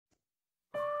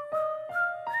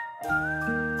Assalamualaikum.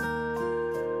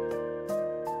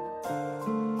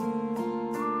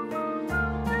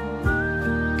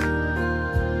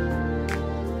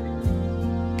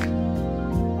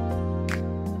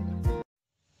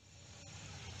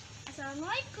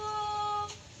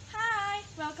 Hi,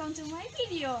 welcome to my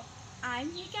video. I'm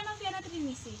Nika Noviana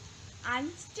Triningsih. I'm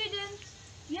student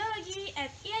biology at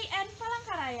IAIN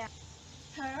Palangkaraya.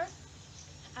 Here,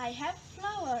 I have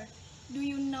flower. Do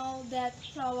you know that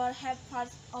flower have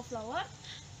parts of flower?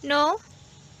 No.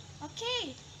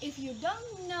 Okay, if you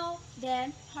don't know,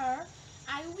 then here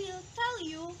I will tell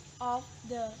you of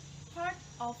the part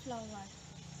of flower.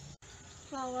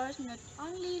 Flowers not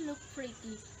only look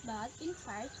pretty, but in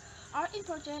fact are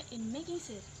important in making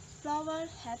seed.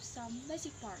 Flowers have some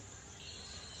basic parts.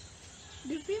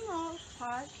 The female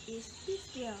part is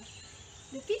pistil.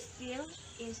 The pistil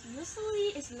is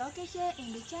usually located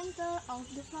in the center of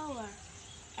the flower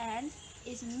and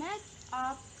is made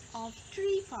up of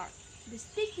three parts: the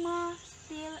stigma,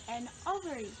 stele, and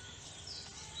ovary.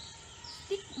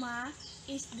 Stigma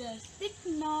is the stick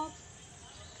knob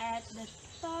at the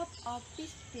top of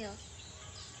pistil.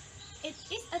 It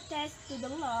is attached to the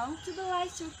long tubular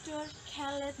structure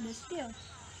called the stele.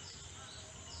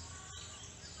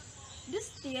 The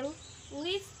stele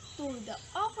leads to the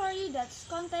ovary that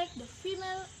contains the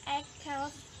female egg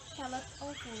called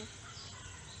ovule.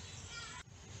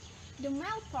 The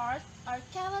male part are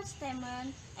called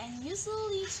stamen and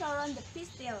usually surround the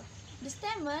pistil. The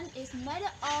stamen is made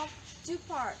of two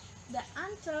parts, the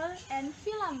anther and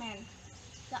filament.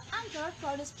 The anther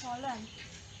produces pollen.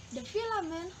 The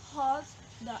filament holds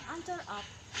the anther up.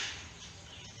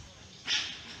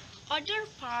 Other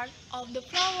parts of the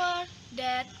flower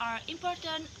that are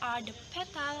important are the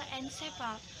petal and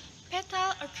sepal.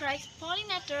 Petals attract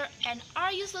pollinators and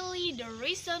are usually the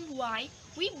reason why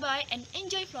we buy and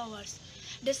enjoy flowers.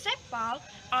 The sepal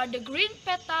are the green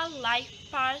petal-like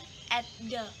part at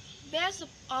the base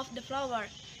of the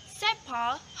flower.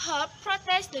 Sepal help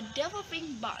protect the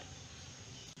developing bud.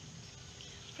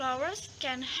 Flowers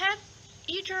can have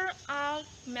either all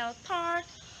male part,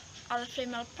 all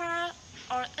female part,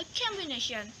 or a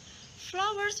combination.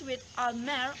 Flowers with all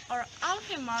male or all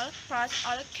female parts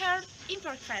are called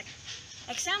imperfect.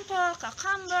 Example: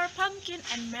 cucumber, pumpkin,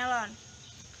 and melon.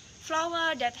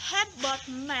 Flowers that have both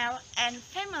male and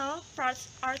female parts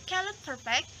are called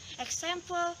perfect.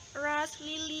 Example: rose,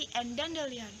 lily, and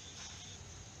dandelion.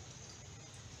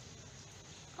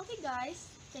 Okay guys,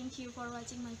 thank you for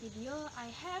watching my video.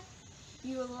 I hope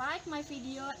you like my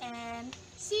video and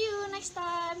see you next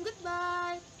time.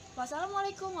 Goodbye.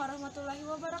 Wassalamualaikum warahmatullahi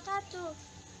wabarakatuh.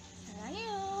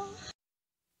 Annyeong.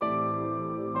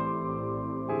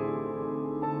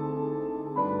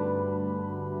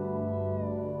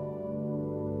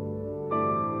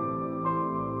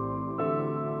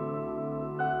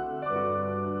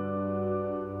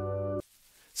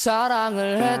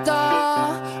 사랑을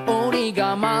했다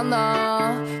우리가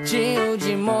만나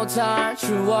지우지 못할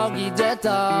추억이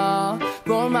됐다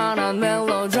볼만한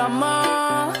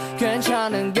멜로드라마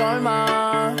괜찮은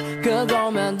결말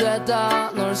그거면 됐다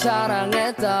널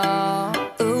사랑했다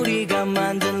우리가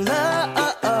만든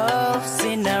love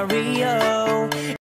scenario